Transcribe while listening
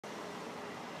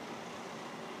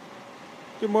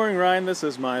Good morning, Ryan. This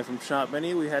is Maya from Shop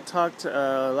Mini. We had talked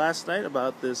last night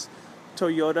about this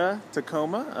Toyota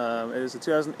Tacoma. It is a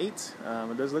 2008.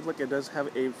 It does look like it does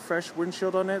have a fresh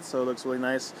windshield on it, so it looks really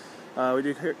nice. We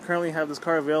do currently have this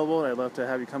car available, and I'd love to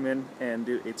have you come in and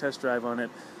do a test drive on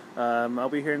it. I'll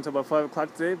be here until about 5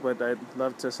 o'clock today, but I'd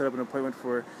love to set up an appointment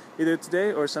for either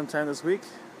today or sometime this week.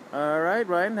 Alright,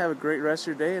 Ryan, have a great rest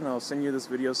of your day, and I'll send you this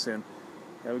video soon.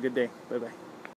 Have a good day. Bye-bye.